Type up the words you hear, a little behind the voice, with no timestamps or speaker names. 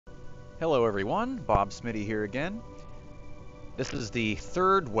Hello everyone, Bob Smitty here again. This is the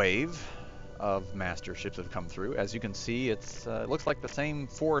third wave of master ships that have come through. As you can see, it looks like the same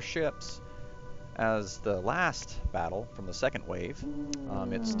 4 ships as the last battle from the second wave.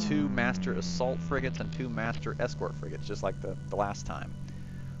 It's 2 master assault frigates and 2 master escort frigates, just like the last time.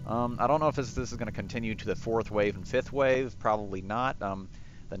 I don't know if this is going to continue to the 4th wave and 5th wave, probably not.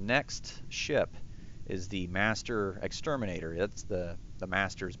 The next ship is the Master Exterminator. It's the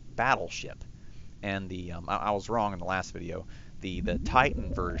Master's battleship. And the I was wrong in the last video. The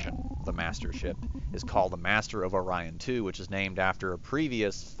Titan version of the Master ship is called the Master of Orion II, which is named after a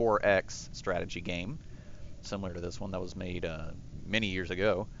previous 4X strategy game, similar to this one that was made many years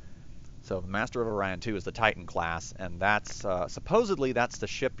ago. So the Master of Orion II is the Titan class, and that's supposedly that's the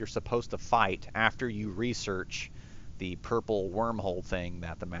ship you're supposed to fight after you research the purple wormhole thing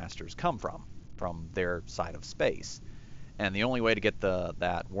that the Masters come from their side of space. And the only way to get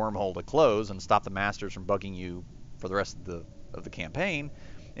that wormhole to close and stop the Masters from bugging you for the rest of the campaign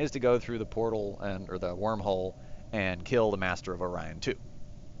is to go through the portal or the wormhole and kill the Master of Orion II,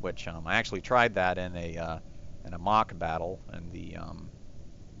 which I actually tried that in a mock battle in the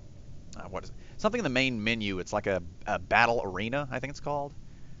what is it? Something in the main menu. It's like a battle arena, I think it's called.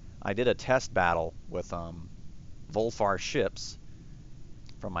 I did a test battle with Vulfpak ships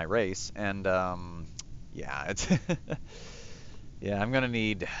from my race, and yeah, it's yeah, I'm gonna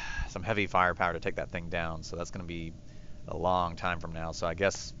need some heavy firepower to take that thing down, so that's gonna be a long time from now. So I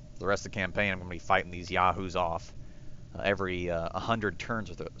guess for the rest of the campaign I'm gonna be fighting these yahoos off every 100 turns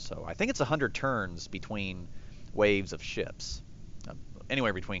with it. So I think it's 100 turns between waves of ships,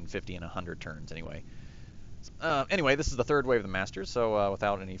 anywhere between 50 and 100 turns anyway. Anyway, this is the 3rd wave of the Masters, so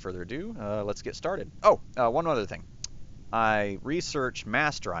without any further ado, let's get started. Oh, one other thing. I researched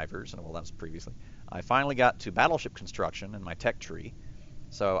mass drivers, and well, that was previously. I finally got to battleship construction in my tech tree.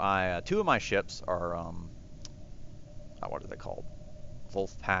 So 2 of my ships are, what are they called?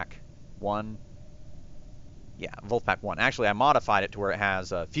 Vulfpak 1. Yeah, Vulfpak 1. Actually, I modified it to where it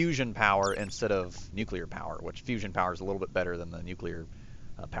has fusion power instead of nuclear power, which fusion power is a little bit better than the nuclear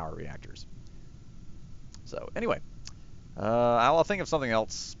power reactors. So anyway, I'll think of something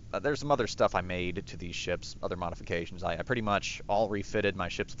else. There's some other stuff I made to these ships, other modifications. I pretty much all refitted my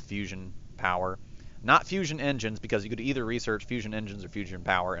ships with fusion power. Not fusion engines, because you could either research fusion engines or fusion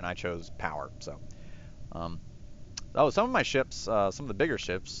power, and I chose power. So, some of my ships, some of the bigger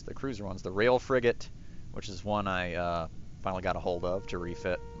ships, the cruiser ones, the Rail Frigate, which is one I finally got a hold of to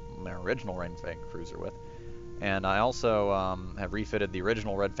refit my original Redfang Cruiser with. And I also have refitted the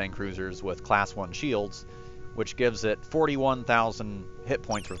original Redfang Cruisers with Class 1 shields, which gives it 41,000 hit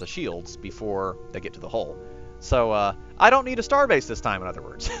points worth of shields before they get to the hull. So I don't need a starbase this time, in other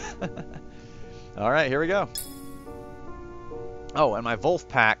words. Alright, here we go. Oh, and my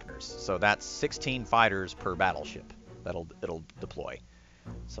Vulfpak, so that's 16 fighters per battleship it'll deploy.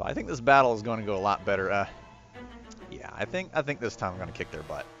 So I think this battle is going to go a lot better. Yeah, I think this time I'm going to kick their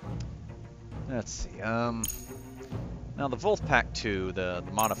butt. Let's see. Now the Vulfpak II, the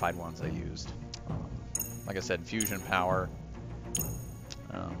modified ones I used. Like I said, fusion power.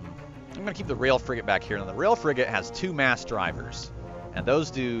 I'm going to keep the Rail Frigate back here. Now the Rail Frigate has 2 mass drivers, and those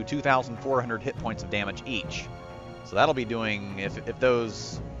do 2,400 hit points of damage each. So that'll be doing, if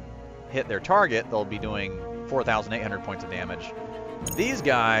those hit their target, they'll be doing 4,800 points of damage. These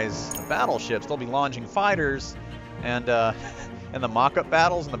guys, the battleships, they'll be launching fighters, and in the mock-up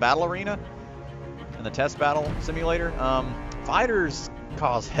battles in the battle arena, in the test battle simulator, fighters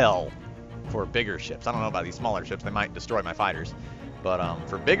cause hell for bigger ships. I don't know about these smaller ships, they might destroy my fighters. But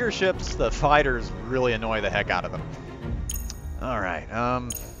for bigger ships, the fighters really annoy the heck out of them. Alright,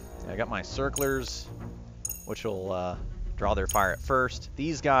 I got my Circlers, which will draw their fire at first.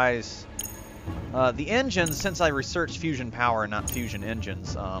 These guys, the engines, since I researched fusion power and not fusion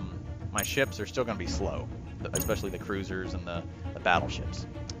engines, my ships are still going to be slow, especially the cruisers and the battleships.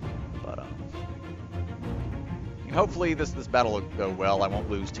 But hopefully this battle will go well. I won't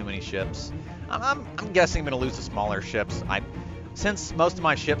lose too many ships. I'm guessing I'm going to lose the smaller ships. Since most of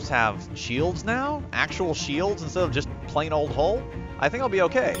my ships have shields now, actual shields instead of just plain old hull, I think I'll be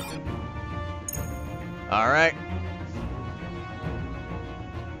okay. All right.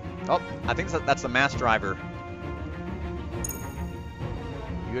 Oh, I think that's the mass driver.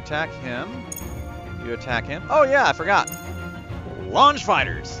 You attack him. You attack him. Oh yeah, I forgot. Launch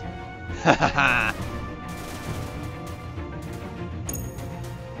fighters. Ha ha ha.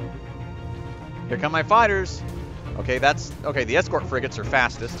 Here come my fighters. Okay, okay, the escort frigates are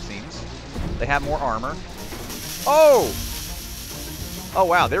fastest, it seems. They have more armor. Oh! Oh,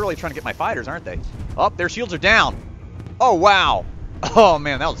 wow, they're really trying to get my fighters, aren't they? Oh, their shields are down. Oh, wow. Oh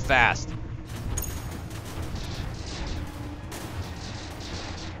man, that was fast.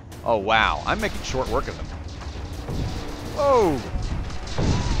 Oh wow, I'm making short work of them. Whoa!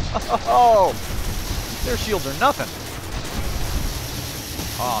 Oh! Their shields are nothing.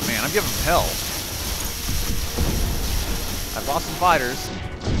 Oh man, I'm giving them hell. I've lost some fighters.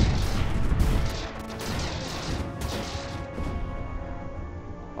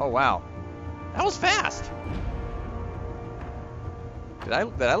 Oh wow, that was fast. Did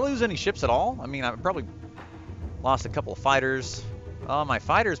I lose any ships at all? I mean, I probably lost a couple of fighters. Oh, my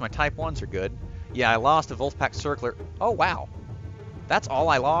fighters, my Type 1s are good. Yeah, I lost a Vulfpak Circler. Oh wow, that's all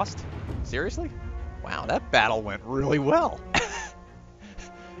I lost? Seriously? Wow, that battle went really well.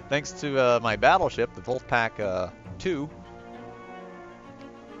 Thanks to my battleship, the Vulfpak II.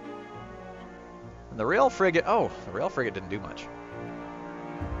 And the rail frigate, oh, the rail frigate didn't do much.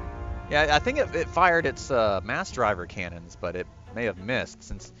 Yeah, I think it fired its mass driver cannons, but it may have missed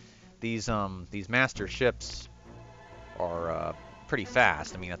since these master ships are pretty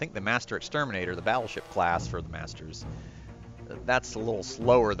fast. I mean, I think the Master Exterminator, the battleship class for the masters, that's a little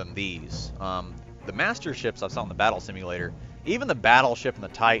slower than these. The master ships I saw in the battle simulator, even the battleship and the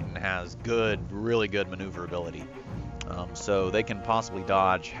Titan has really good maneuverability. So they can possibly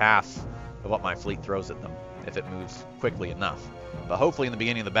dodge half of what my fleet throws at them if it moves quickly enough. But hopefully in the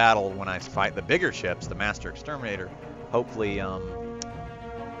beginning of the battle, when I fight the bigger ships, the Master Exterminator, hopefully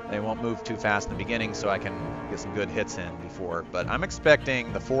they won't move too fast in the beginning so I can get some good hits in before. But I'm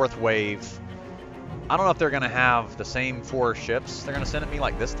expecting the fourth wave. I don't know if they're going to have the same 4 ships they're going to send at me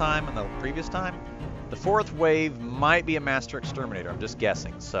like this time and the previous time. The fourth wave might be a Master Exterminator. I'm just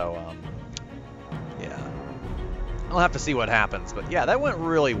guessing. So, yeah. I'll have to see what happens. But yeah, that went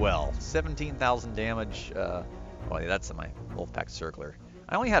really well. 17,000 damage. Oh, yeah, that's my Vulfpak Circler.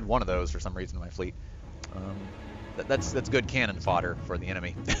 I only had one of those for some reason in my fleet. That's good cannon fodder for the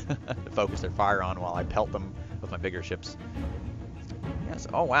enemy to focus their fire on while I pelt them with my bigger ships. Yes.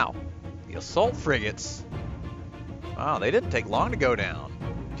 Oh wow, the assault frigates. Wow, they didn't take long to go down.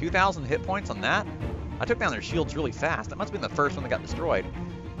 2,000 hit points on that. I took down their shields really fast. That must have been the first one that got destroyed.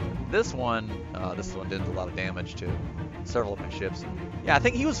 This one did a lot of damage to several of my ships. Yeah, I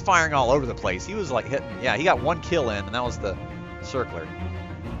think he was firing all over the place. He was like hitting. Yeah, he got 1 kill in, and that was the Circler.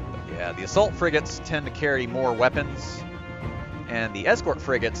 Yeah, the assault frigates tend to carry more weapons, and the escort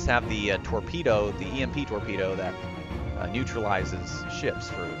frigates have the torpedo, the EMP torpedo that neutralizes ships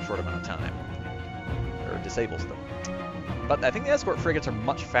for a short amount of time, or disables them. But I think the escort frigates are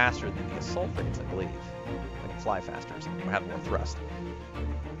much faster than the assault frigates, I believe. They can fly faster, so they have more thrust.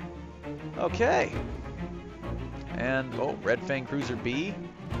 Okay. And, oh, Redfang Cruiser B.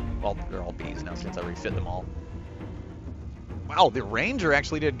 Well, they're all Bs now since I refit them all. Wow, the Ranger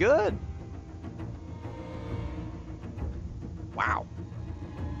actually did good. Wow.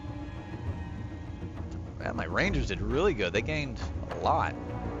 Man, my Rangers did really good. They gained a lot.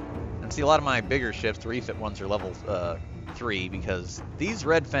 And see, a lot of my bigger ships, the refit ones, are level 3 because these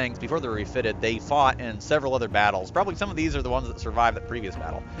Redfangs, before they were refitted, they fought in several other battles. Probably some of these are the ones that survived that previous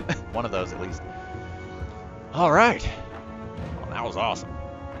battle. One of those, at least. All right. Well, that was awesome.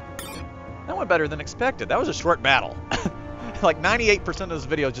 That went better than expected. That was a short battle. Like 98% of this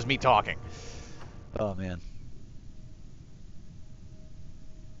video is just me talking. Oh man.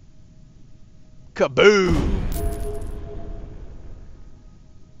 Kaboom!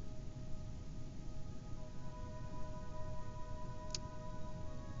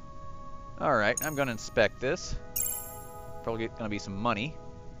 Alright, I'm going to inspect this. Probably going to be some money.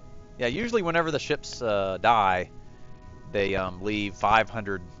 Yeah, usually whenever the ships die, they leave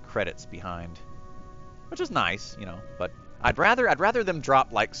 500 credits behind. Which is nice, you know, but I'd rather them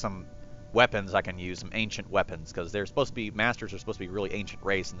drop like some weapons I can use, some ancient weapons, because they're supposed to be, masters are supposed to be a really ancient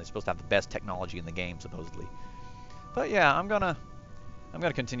race, and they're supposed to have the best technology in the game, supposedly. But yeah, I'm gonna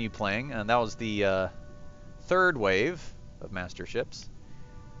continue playing, and that was the third wave of master ships.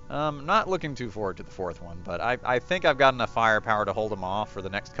 Not looking too forward to the fourth one, but I think I've got enough firepower to hold them off for the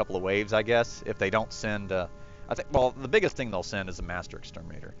next couple of waves, I guess, if they don't send, I think, well, the biggest thing they'll send is a Master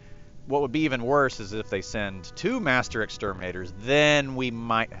Exterminator. What would be even worse is if they send 2 Master Exterminators, then we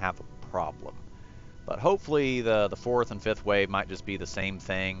might have a problem. But hopefully the 4th and 5th wave might just be the same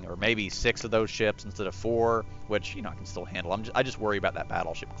thing, or maybe 6 of those ships instead of 4, which, you know, I can still handle. I just worry about that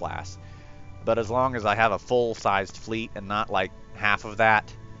battleship class. But as long as I have a full-sized fleet and not like half of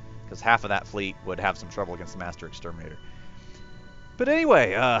that, because half of that fleet would have some trouble against the Master Exterminator. But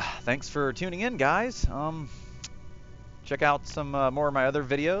anyway, thanks for tuning in, guys. Check out some more of my other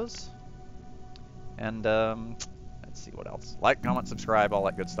videos. And let's see what else. Like, comment, subscribe, all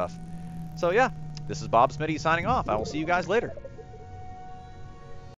that good stuff. So yeah, this is Bob Smitty signing off. I will see you guys later.